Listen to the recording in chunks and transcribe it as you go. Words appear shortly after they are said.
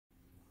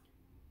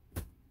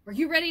Are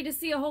you ready to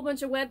see a whole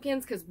bunch of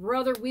Webkinz? Because,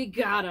 brother, we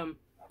got them.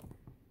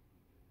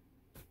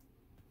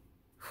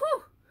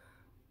 Whew.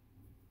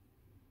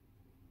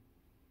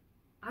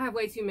 I have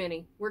way too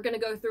many. We're going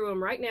to go through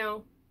them right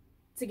now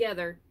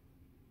together.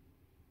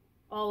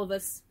 All of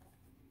us.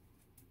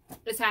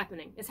 It's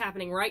happening. It's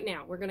happening right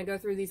now. We're going to go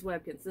through these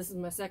Webkinz. This is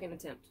my second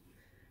attempt.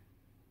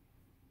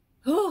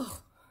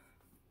 Oh.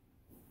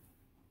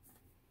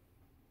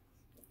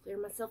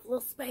 Clear myself a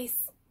little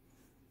space.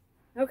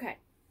 Okay.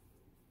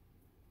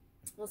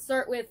 Let's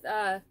start with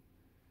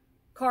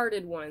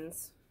carded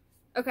ones.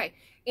 Okay.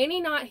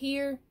 Any not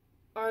here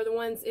are the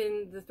ones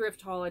in the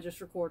thrift haul I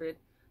just recorded.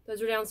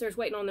 Those are downstairs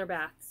waiting on their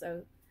bath.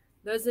 So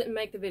those didn't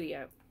make the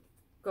video.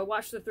 Go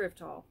watch the thrift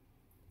haul.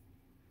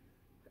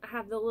 I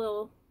have the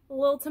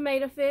little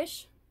tomato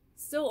fish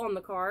still on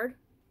the card.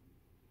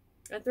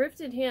 I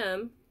thrifted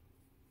him.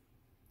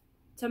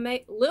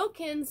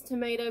 Webkinz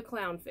tomato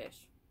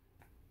clownfish.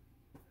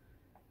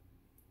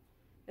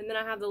 And then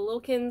I have the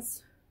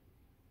Webkinz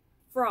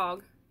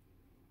frog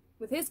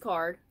with his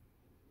card.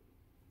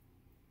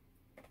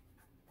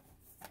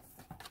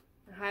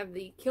 I have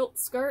the kilt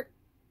skirt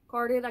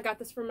carded. I got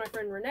this from my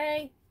friend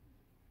Renee.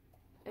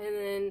 And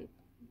then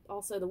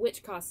also the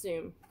witch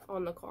costume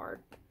on the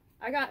card.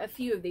 I got a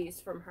few of these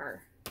from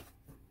her.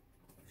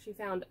 She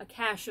found a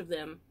cache of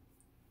them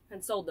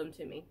and sold them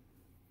to me.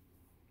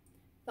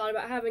 Thought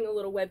about having a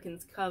little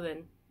Webkinz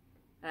coven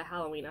at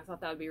Halloween. I thought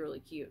that would be really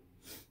cute.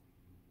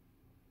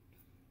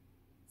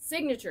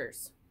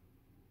 Signatures.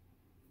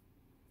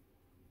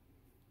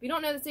 If you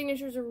don't know, the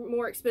signatures are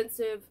more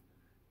expensive.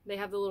 They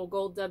have the little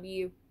gold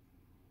W.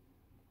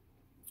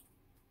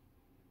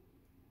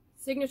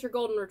 Signature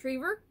golden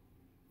retriever.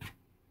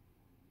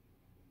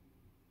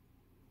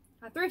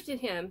 I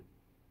thrifted him.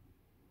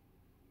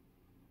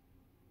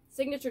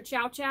 Signature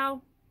chow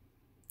chow.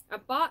 I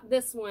bought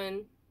this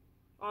one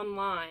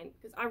online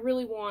because I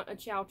really want a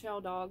chow chow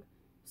dog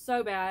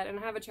so bad, and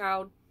I have a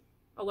child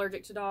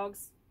allergic to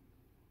dogs.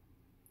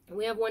 And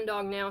we have one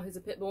dog now who's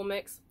a pit bull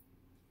mix.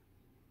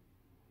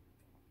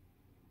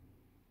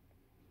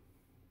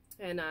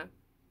 And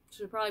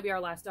should probably be our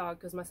last dog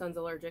because my son's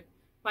allergic.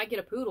 Might get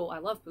a poodle. I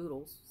love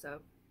poodles, so.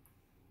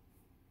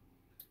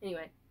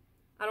 Anyway,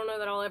 I don't know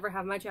that I'll ever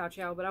have my chow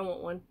chow, but I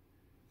want one.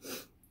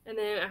 And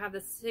then I have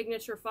the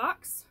signature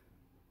fox.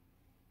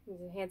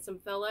 He's a handsome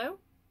fellow.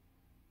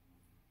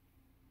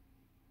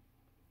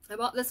 I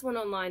bought this one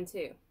online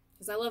too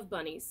because I love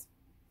bunnies.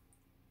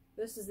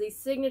 This is the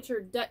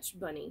signature Dutch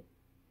bunny.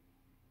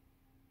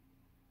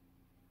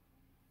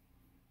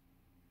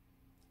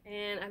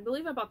 And I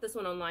believe I bought this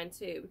one online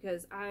too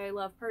because I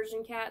love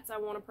Persian cats. I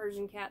want a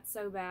Persian cat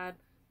so bad.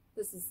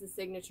 This is the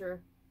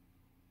signature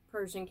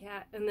Persian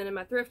cat. And then in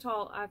my thrift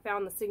haul, I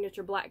found the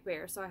signature black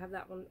bear, so I have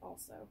that one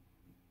also.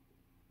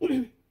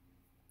 I'm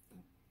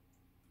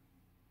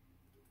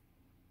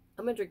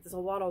going to drink this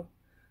whole bottle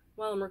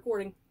while I'm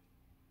recording.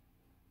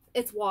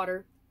 It's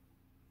water.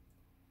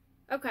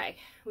 Okay,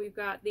 we've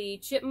got the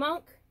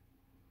chipmunk.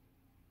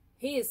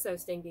 He is so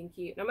stinking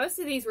cute. Now, most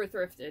of these were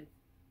thrifted.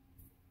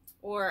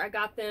 Or I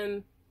got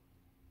them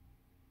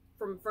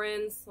from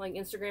friends, like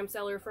Instagram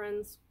seller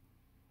friends.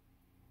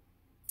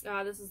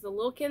 This is the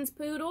Webkinz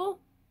poodle.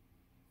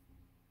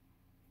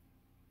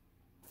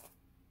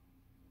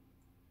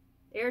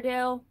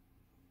 Airedale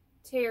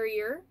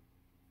terrier.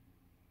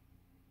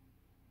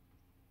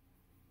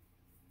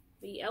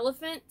 The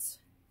elephant.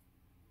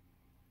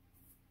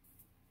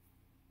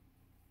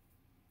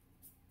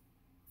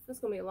 This is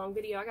going to be a long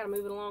video. I got to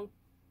move it along.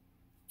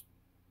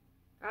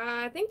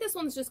 I think this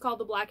one's just called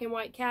the black and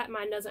white cat.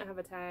 Mine doesn't have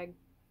a tag.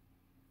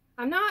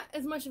 I'm not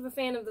as much of a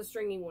fan of the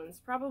stringy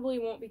ones. Probably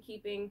won't be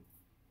keeping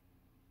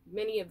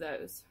many of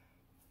those.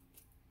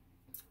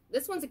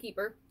 This one's a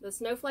keeper. The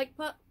snowflake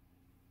pup.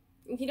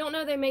 If you don't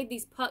know, they made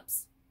these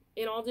pups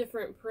in all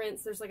different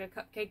prints. There's like a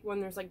cupcake one,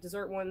 there's like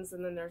dessert ones,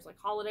 and then there's like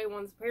holiday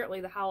ones.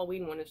 Apparently the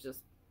Halloween one is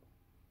just...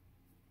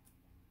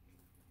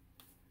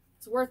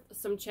 it's worth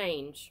some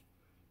change.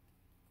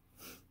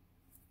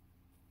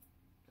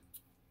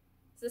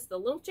 Is this the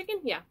little chicken?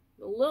 Yeah,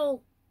 the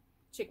little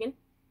chicken.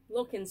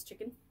 Webkinz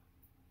chicken.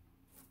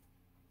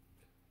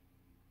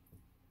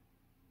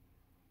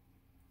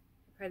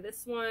 Okay,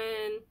 this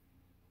one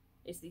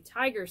is the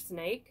tiger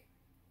snake.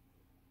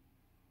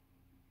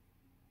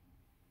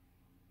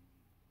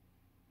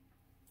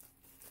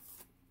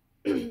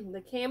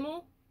 The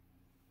camel.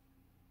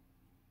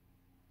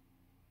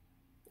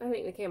 I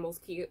think the camel's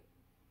cute.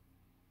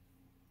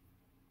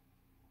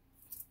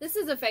 This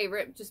is a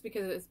favorite just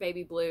because it's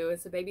baby blue.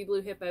 It's a baby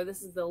blue hippo.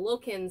 This is the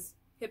Webkinz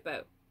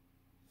hippo.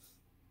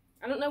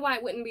 I don't know why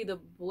it wouldn't be the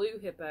blue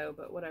hippo,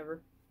 but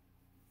whatever.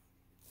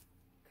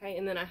 Okay,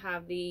 and then I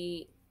have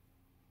the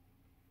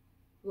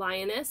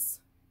lioness.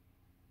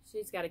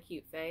 She's got a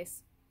cute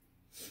face.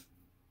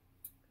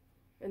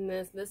 And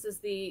this is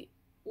the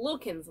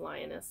Webkinz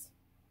lioness.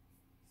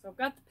 So I've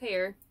got the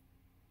pair.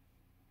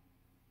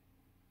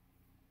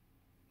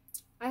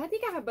 I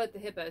think I have both the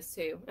hippos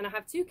too. And I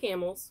have two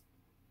camels.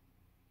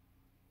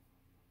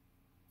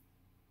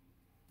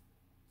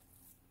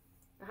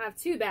 I have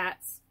two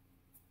bats.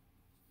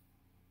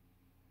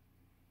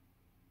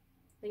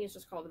 think it's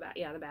just called the bat.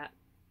 Yeah, the bat.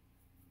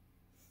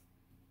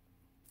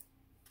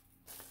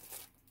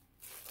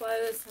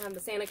 Clothes. I have the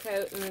Santa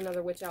coat and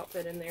another witch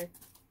outfit in there.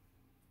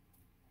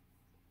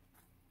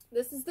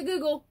 This is the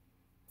Google.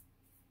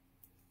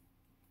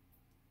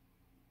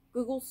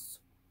 Googles.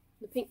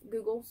 The pink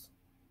Googles.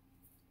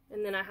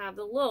 And then I have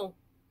the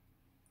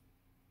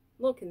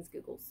Webkinz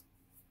Googles.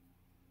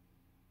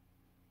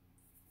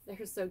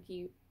 They're so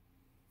cute.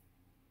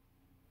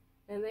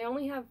 And they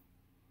only have,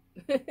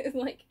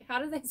 like, how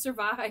do they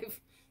survive?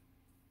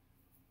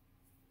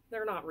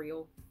 They're not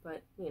real,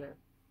 but, you know.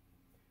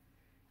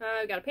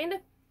 I've got a panda.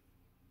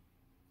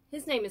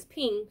 His name is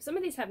Ping. Some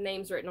of these have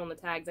names written on the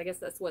tags. I guess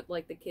that's what,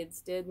 like, the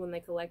kids did when they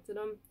collected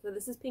them. So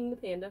this is Ping the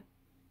panda.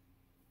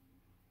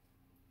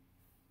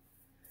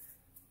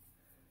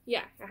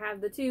 Yeah, I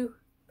have the two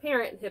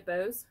parent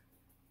hippos.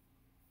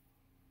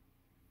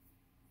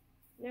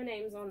 No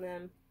names on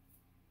them.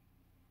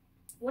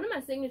 One of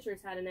my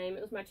signatures had a name.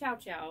 It was my Chow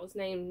Chow. It was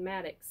named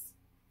Maddox.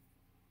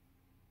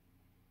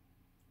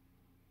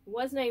 It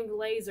was named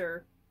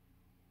Laser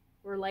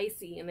or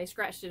Lacey, and they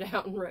scratched it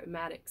out and wrote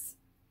Maddox.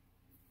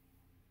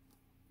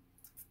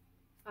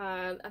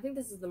 I think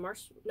this is the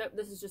nope,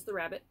 this is just the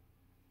rabbit.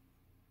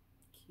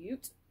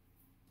 Cute.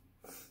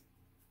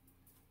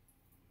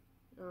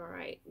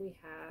 Alright, we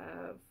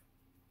have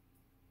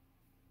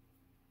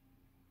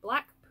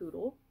Black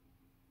Poodle.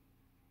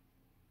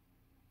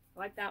 I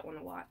like that one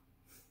a lot.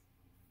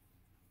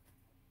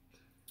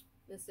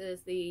 This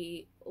is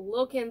the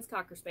Webkinz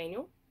Cocker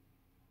Spaniel.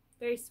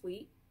 Very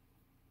sweet.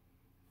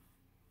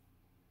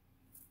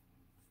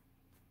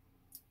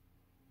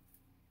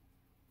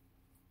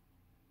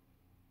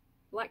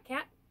 Black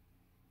Cat.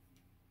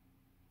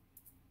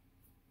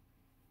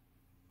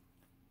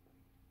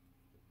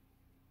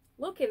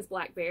 Webkinz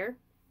Black Bear.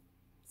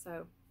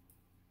 So,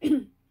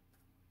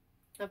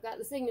 I've got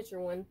the signature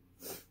one.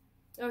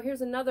 Oh,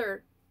 here's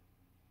another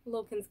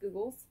Webkinz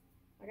Googles.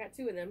 I got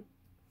two of them.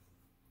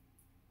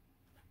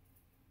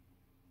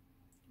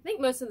 I think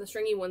most of the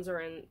stringy ones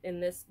are in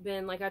this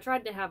bin. Like, I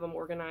tried to have them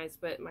organized,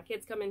 but my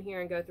kids come in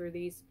here and go through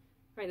these.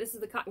 All right, this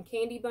is the Cotton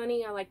Candy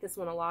Bunny. I like this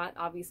one a lot,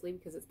 obviously,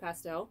 because it's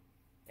pastel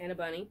and a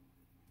bunny.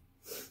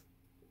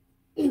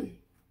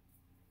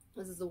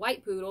 This is the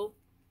White Poodle.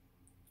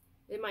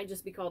 It might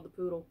just be called the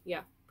Poodle.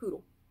 Yeah,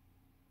 Poodle.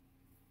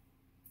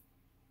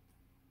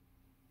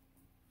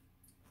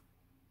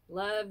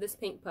 Love this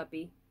pink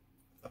puppy.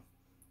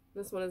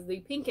 This one is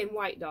the Pink and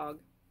White Dog.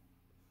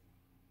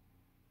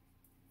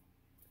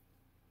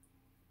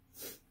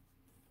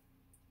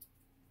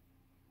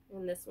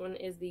 And this one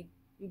is the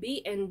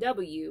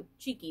B&W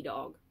Cheeky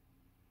Dog.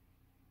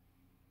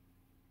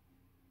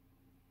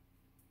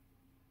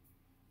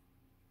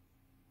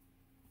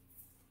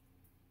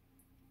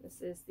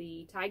 This is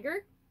the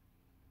Tiger.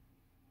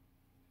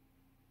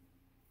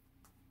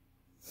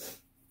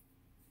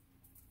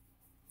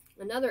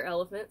 Another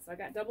elephant, so I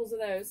got doubles of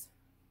those.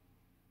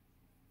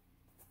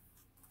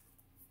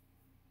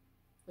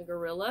 The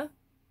Gorilla.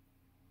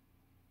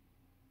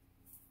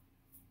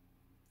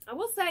 I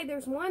will say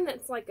there's one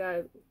that's like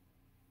a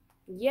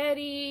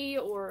Yeti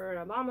or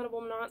an abominable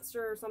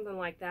monster or something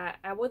like that.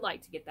 I would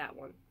like to get that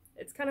one.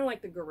 It's kind of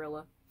like the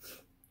Gorilla.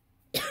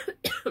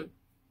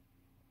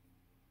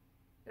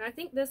 And I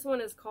think this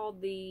one is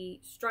called the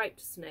Striped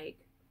Snake.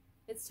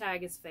 Its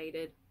tag is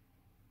faded.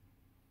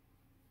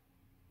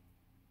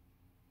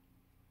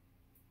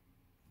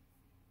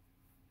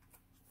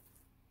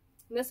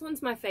 And this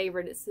one's my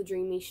favorite. It's the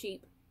Dreamy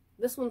Sheep.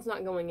 This one's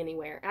not going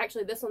anywhere.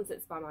 Actually, this one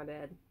sits by my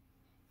bed.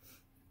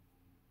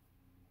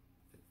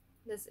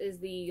 This is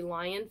the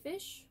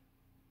Lionfish.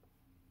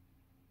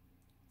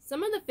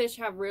 Some of the fish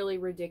have really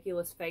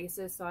ridiculous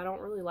faces, so I don't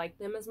really like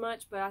them as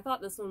much, but I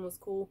thought this one was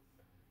cool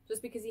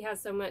just because he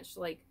has so much,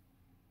 like,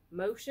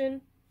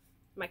 motion.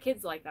 My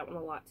kids like that one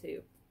a lot,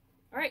 too.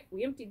 Alright,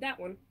 we emptied that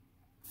one.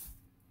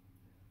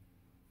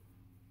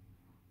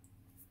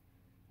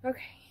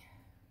 Okay.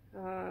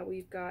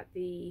 We've got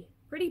the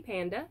Pretty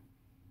Panda.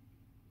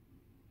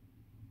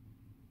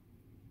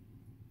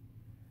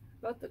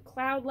 Both the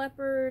Cloud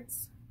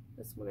Leopards.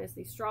 This one is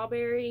the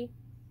Strawberry.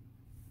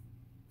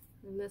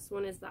 And this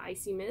one is the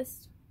Icy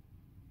Mist.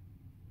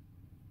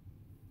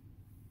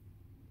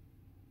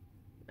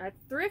 I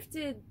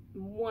thrifted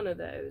one of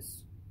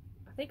those.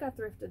 I think I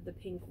thrifted the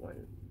pink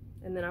one.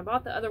 And then I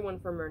bought the other one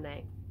from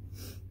Renee.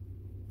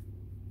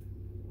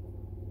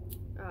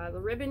 The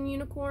Ribbon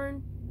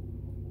Unicorn.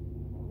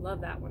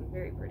 Love that one.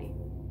 Very pretty.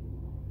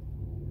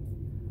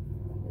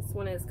 This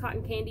one is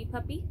Cotton Candy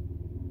Puppy.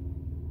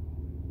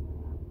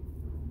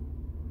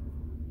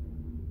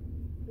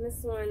 And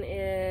this one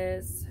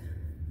is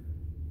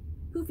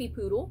Poofy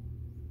Poodle.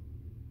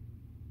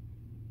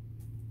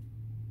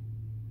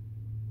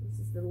 This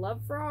is the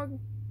Love Frog.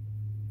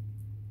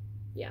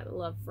 Yeah, the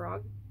Love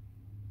Frog.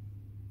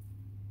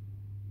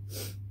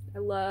 I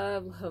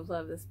love, love,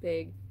 love this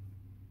pig.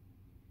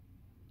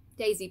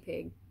 Daisy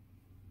Pig.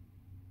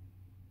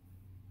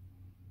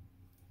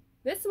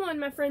 This one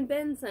my friend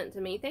Ben sent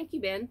to me. Thank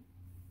you, Ben.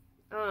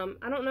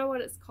 I don't know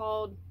what it's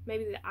called.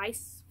 Maybe the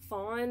Ice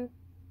Fawn.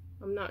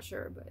 I'm not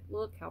sure, but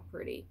look how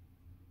pretty.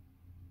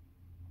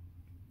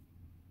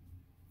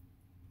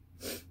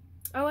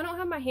 Oh, I don't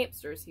have my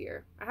hamsters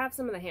here. I have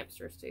some of the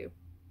hamsters too.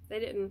 They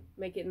didn't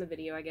make it in the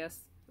video, I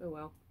guess. Oh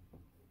well.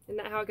 Isn't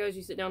that how it goes?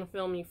 You sit down to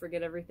film and you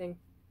forget everything.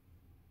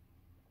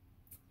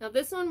 Now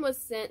this one was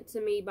sent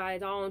to me by a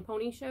Doll and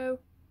Pony Show.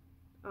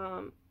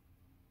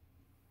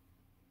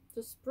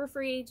 Just for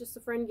free, just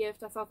a friend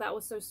gift. I thought that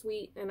was so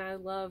sweet, and I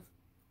love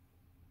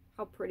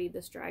how pretty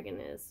this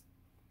dragon is.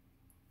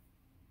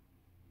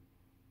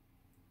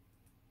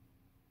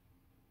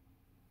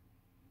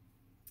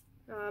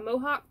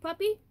 Mohawk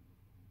puppy.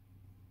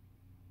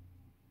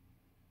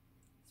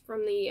 It's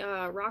from the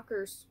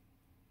Rockers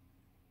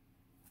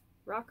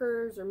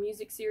or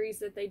music series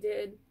that they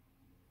did.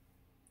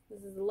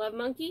 This is the Love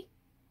Monkey.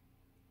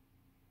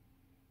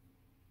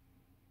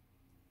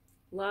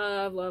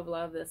 Love, love,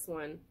 love this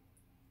one.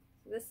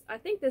 I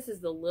think this is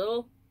the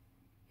little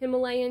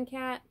Himalayan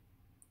cat.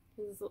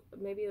 This is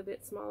maybe a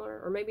bit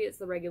smaller, or maybe it's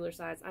the regular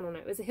size. I don't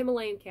know. It's a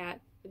Himalayan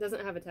cat. It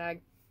doesn't have a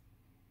tag.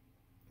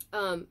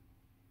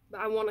 But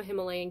I want a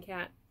Himalayan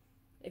cat.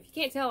 If you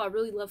can't tell, I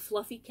really love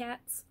fluffy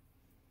cats.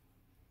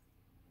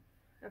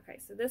 Okay,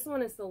 so this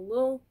one is the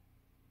little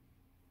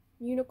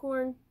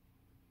unicorn.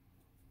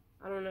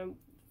 I don't know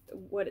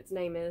what its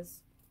name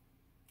is.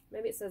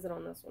 Maybe it says it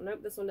on this one.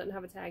 Nope, this one doesn't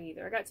have a tag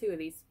either. I got two of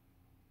these.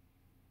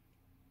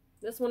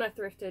 This one I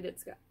thrifted.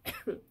 It's got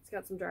it's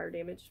got some dryer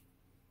damage.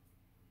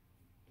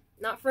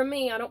 Not from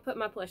me. I don't put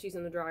my plushies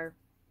in the dryer.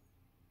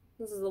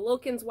 This is a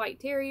Webkinz White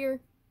Terrier.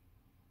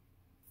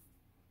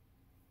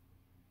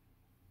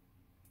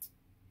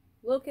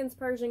 Webkinz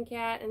Persian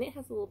cat, and it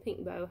has a little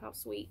pink bow. How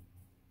sweet.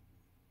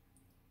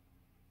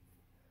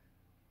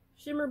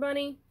 Shimmer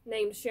bunny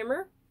named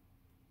Shimmer.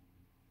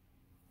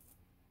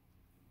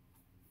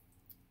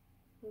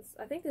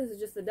 I think this is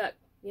just a duck.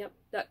 Yep,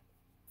 duck.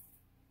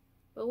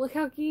 But look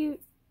how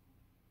cute.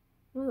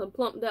 This is a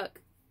plump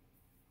duck.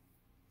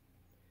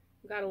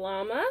 We've got a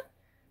llama.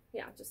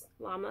 Yeah, just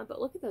llama. But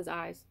look at those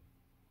eyes.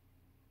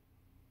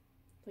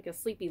 It's like a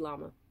sleepy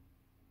llama.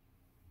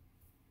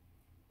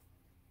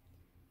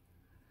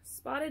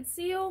 Spotted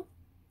seal.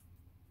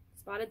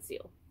 Spotted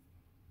seal.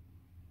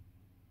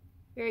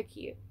 Very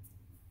cute.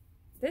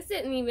 This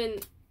isn't even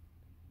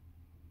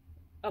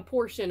a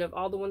portion of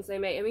all the ones they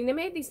made. I mean, they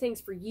made these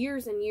things for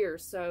years and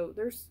years, so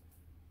there's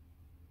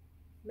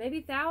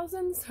maybe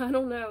thousands? I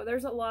don't know.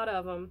 There's a lot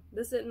of them.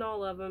 This isn't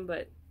all of them,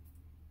 but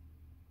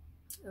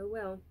oh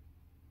well.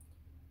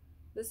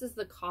 This is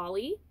the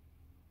collie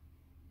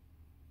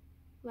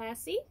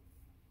Lassie.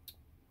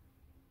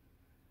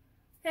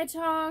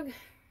 Hedgehog.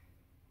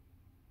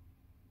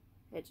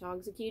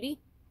 Hedgehog's a cutie.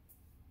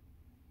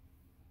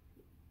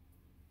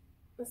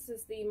 This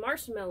is the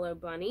Marshmallow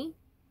Bunny.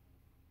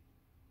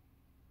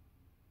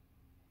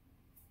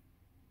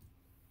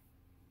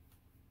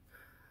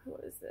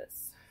 What is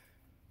this?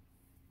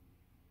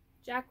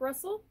 Jack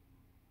Russell.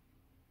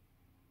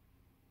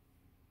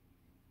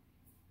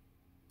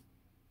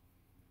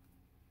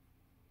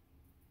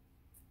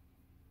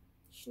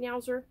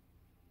 Schnauzer.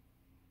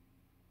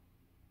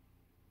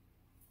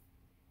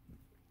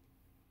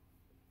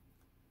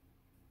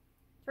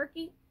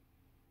 Turkey.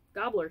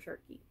 Gobbler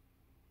turkey.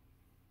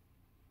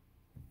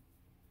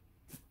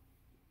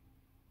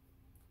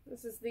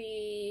 This is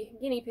the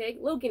guinea pig,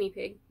 little guinea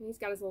pig. He's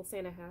got his little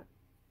Santa hat.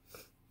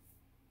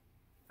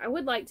 I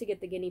would like to get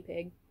the guinea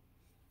pig.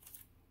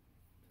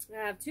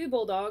 I have two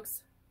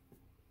bulldogs.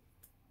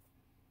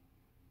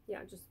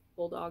 Yeah, just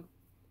bulldog.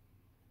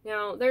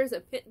 Now, there's a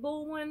pit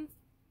bull one,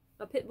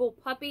 a pit bull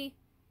puppy.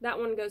 That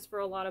one goes for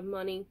a lot of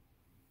money.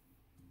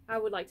 I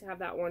would like to have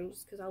that one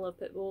just because I love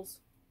pit bulls.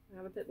 I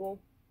have a pit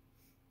bull.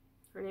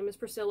 Her name is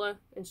Priscilla,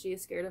 and she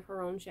is scared of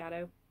her own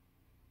shadow.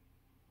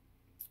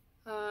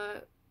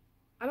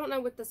 I don't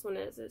know what this one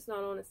is. It's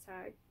not on its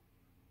tag.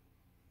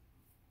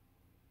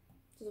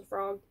 This is a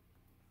frog.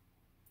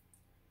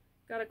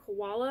 Got a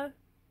koala.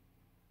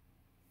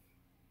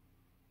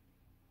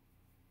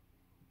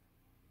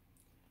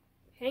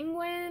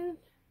 Penguin.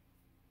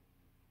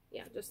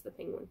 Yeah, just the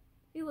penguin.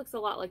 He looks a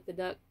lot like the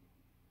duck,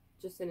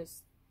 just in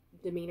his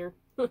demeanor.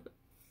 Got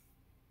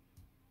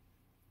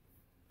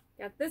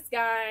this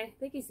guy. I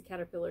think he's a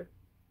caterpillar.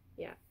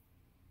 Yeah.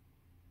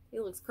 He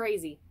looks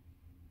crazy.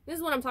 This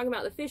is what I'm talking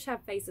about. The fish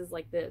have faces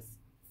like this.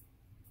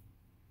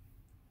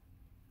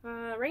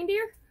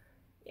 Reindeer?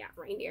 Yeah,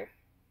 reindeer.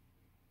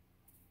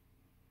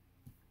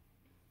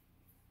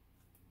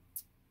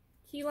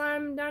 Key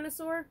lime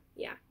dinosaur?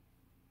 Yeah.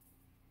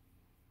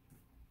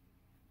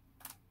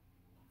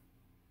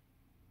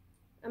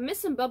 I'm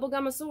missing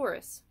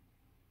Bubblegumosaurus.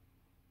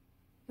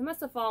 It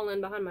must have fallen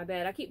behind my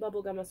bed. I keep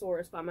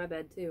Bubblegumosaurus by my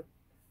bed too.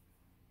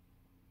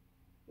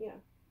 Yeah.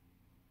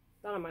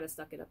 Thought I might have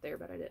stuck it up there,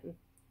 but I didn't.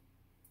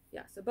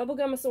 Yeah, so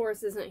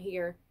Bubblegumosaurus isn't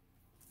here.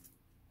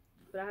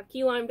 But I have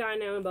Key Lime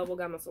Dino and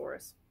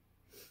Bubblegumosaurus.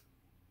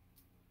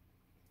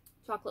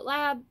 Chocolate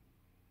Lab.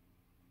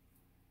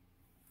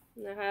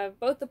 And I have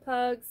both the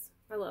pugs.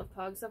 I love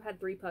pugs. I've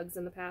had 3 pugs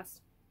in the past.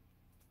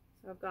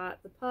 So I've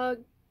got the pug.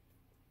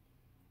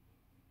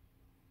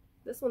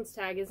 This one's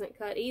tag isn't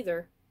cut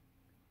either.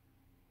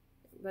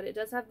 But it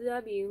does have the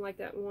W, like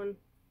that one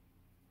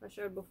I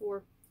showed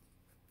before.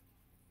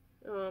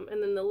 And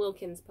then the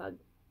Webkinz pug.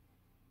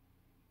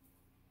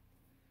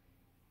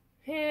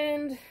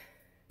 And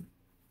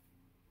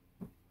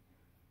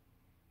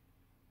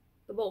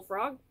the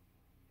bullfrog.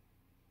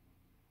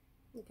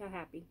 Look how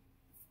happy.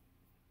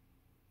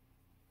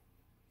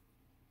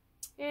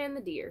 And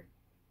the deer.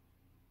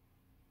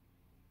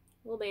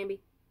 Little Bambi.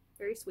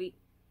 Very sweet.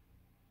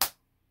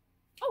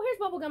 Oh, here's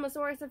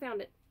Bubblegummosaurus. I found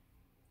it.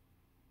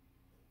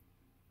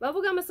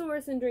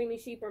 Bubblegummosaurus and Dreamy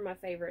Sheep are my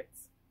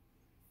favorites.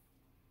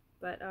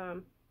 But,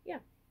 yeah.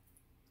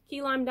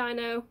 Key Lime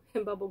Dino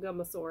and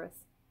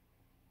Bubblegummosaurus.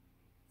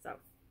 So.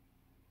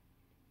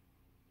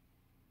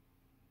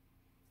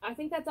 I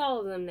think that's all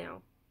of them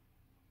now.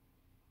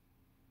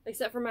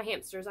 Except for my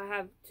hamsters. I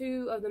have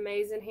 2 of the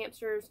Mazin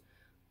Hamsters.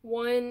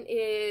 One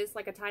is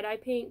like a tie-dye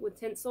pink with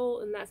tinsel,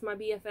 and that's my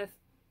BFF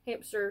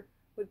hamster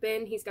with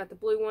Ben. He's got the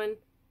blue one.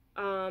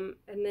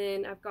 And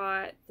then I've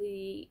got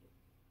the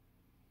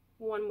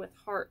one with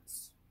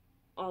hearts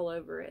all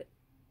over it.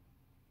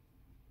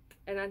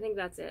 And I think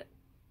that's it.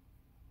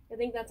 I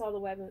think that's all the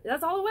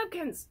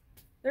Webkinz.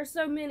 There's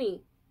so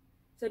many.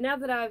 So now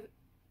that I've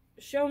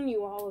shown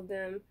you all of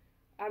them,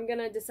 I'm going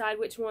to decide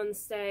which ones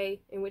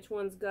stay and which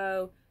ones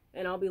go,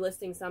 and I'll be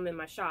listing some in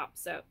my shop.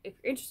 So if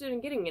you're interested in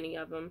getting any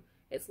of them,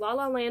 it's La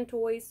La Land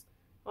Toys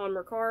on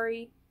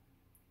Mercari.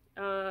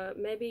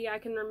 Maybe I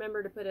can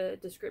remember to put a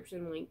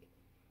description link.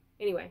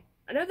 Anyway,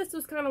 I know this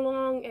was kind of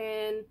long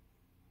and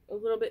a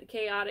little bit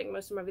chaotic.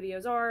 Most of my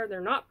videos are. They're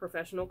not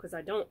professional because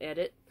I don't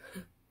edit.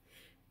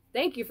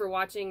 Thank you for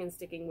watching and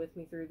sticking with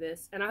me through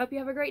this. And I hope you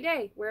have a great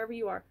day wherever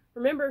you are.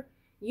 Remember,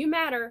 you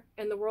matter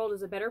and the world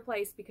is a better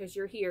place because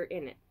you're here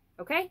in it.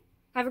 Okay?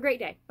 Have a great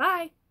day.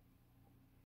 Bye!